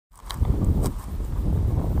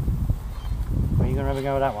going to have a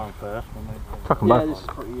go at that one first? Chuck 'em yeah, both. this is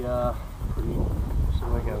pretty so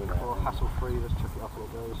we go with that. Hassle-free, let's chuck it up and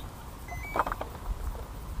it goes.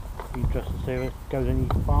 Interested to see if it goes any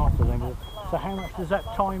faster then. So how much does that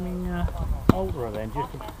timing alter then?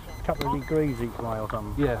 Just a couple of degrees each way or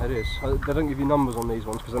something? Yeah, it is. They don't give you numbers on these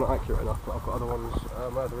ones because they're not accurate enough, but I've got other ones,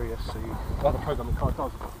 other ESC, other programming card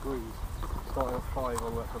does have degrees, starting at 5 all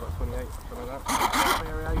the way up to about 28, something like that.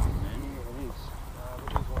 Variation then? Yeah, it is. But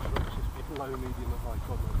these ones look just low, medium and high,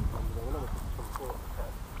 God knows which ones. I'll never put some sort of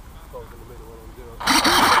stars in the middle when I'm doing it.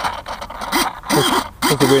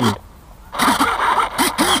 Where's the wind?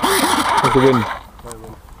 Where's the wind? No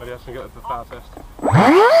wind. But he has to get the power test.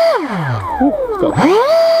 Ooh, stop.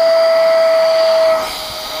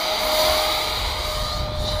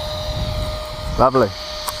 Lovely.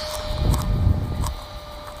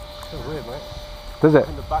 Feels weird, mate. Does I it?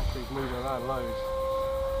 think the battery's moving around loads.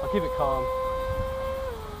 I'll keep it calm.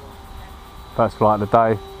 First flight of the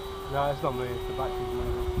day. No, it's not me, it's the battery's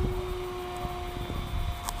moving.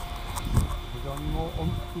 Have you got any more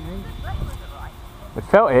oomph you need? It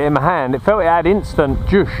felt it in my hand. It felt it had instant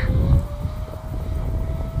juice.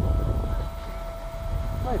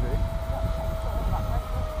 Maybe.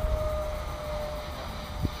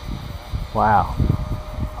 Wow.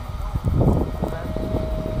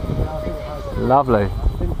 Lovely.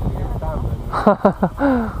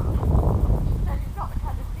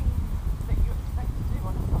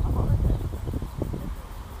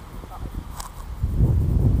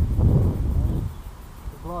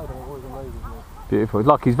 Beautiful. It's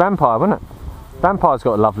like his Vampire, wasn't it? Vampire's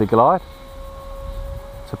got a lovely glide.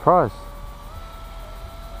 Surprised.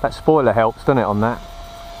 That spoiler helps, doesn't it, on that?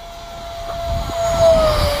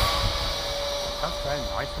 That's very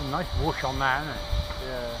nice. A nice whoosh on that, isn't it?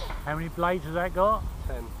 Yeah. How many blades has that got?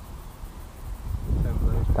 10. 10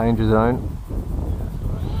 blades. Danger zone.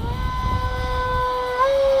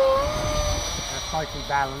 That's nicely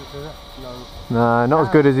balanced, is it? No. No, not as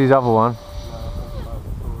good as his other one.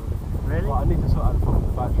 Really? Well, I need to sort out the problem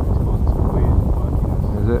with the battery. It's causing some weird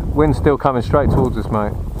quirkiness. Is it? Wind's still coming straight towards us,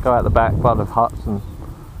 mate. Go out the back by the huts and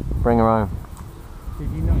bring her home. Did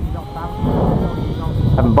you not balance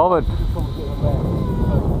it? Haven't bothered.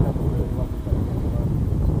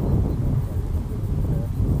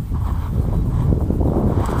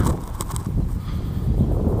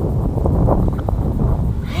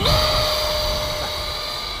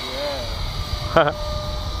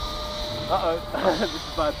 Uh-oh, this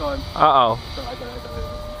is bad time. Uh-oh.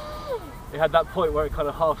 It had that point where it kind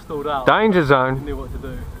of half stalled out. Danger I zone. knew what to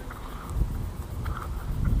do.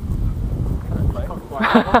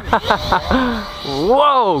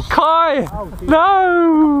 Whoa, Kai! Oh,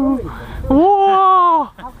 No! Whoa!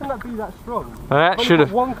 How can that be that strong? That should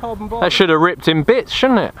have. One carbon bar. That should have ripped in bits,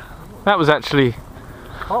 shouldn't it? That was actually.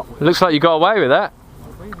 Looks like you got away with that.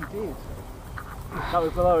 I really did. That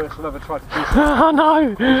was hilarious. I never tried to do that. Oh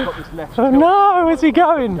no! Got this left Oh tilt. no! Where's he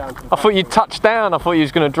going? I thought you'd touch down. I thought you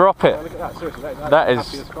was going to drop it. Look at that, seriously. That happy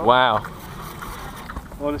is as fuck. wow.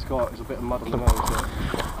 All it's got is a bit of mud on the nose. So.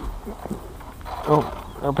 Oh,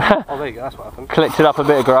 Oh, there you go. That's what happened. collected up a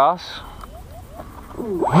bit of grass.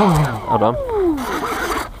 Hold on.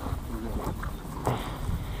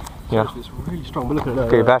 Yeah. Seriously, it's really strong. But look at it.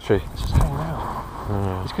 Get your battery. It's just hanging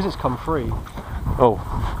out. It's because it's come free. Oh,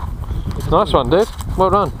 nice one, dude.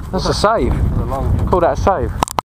 Well done. That's a save. For a long. Call that a save.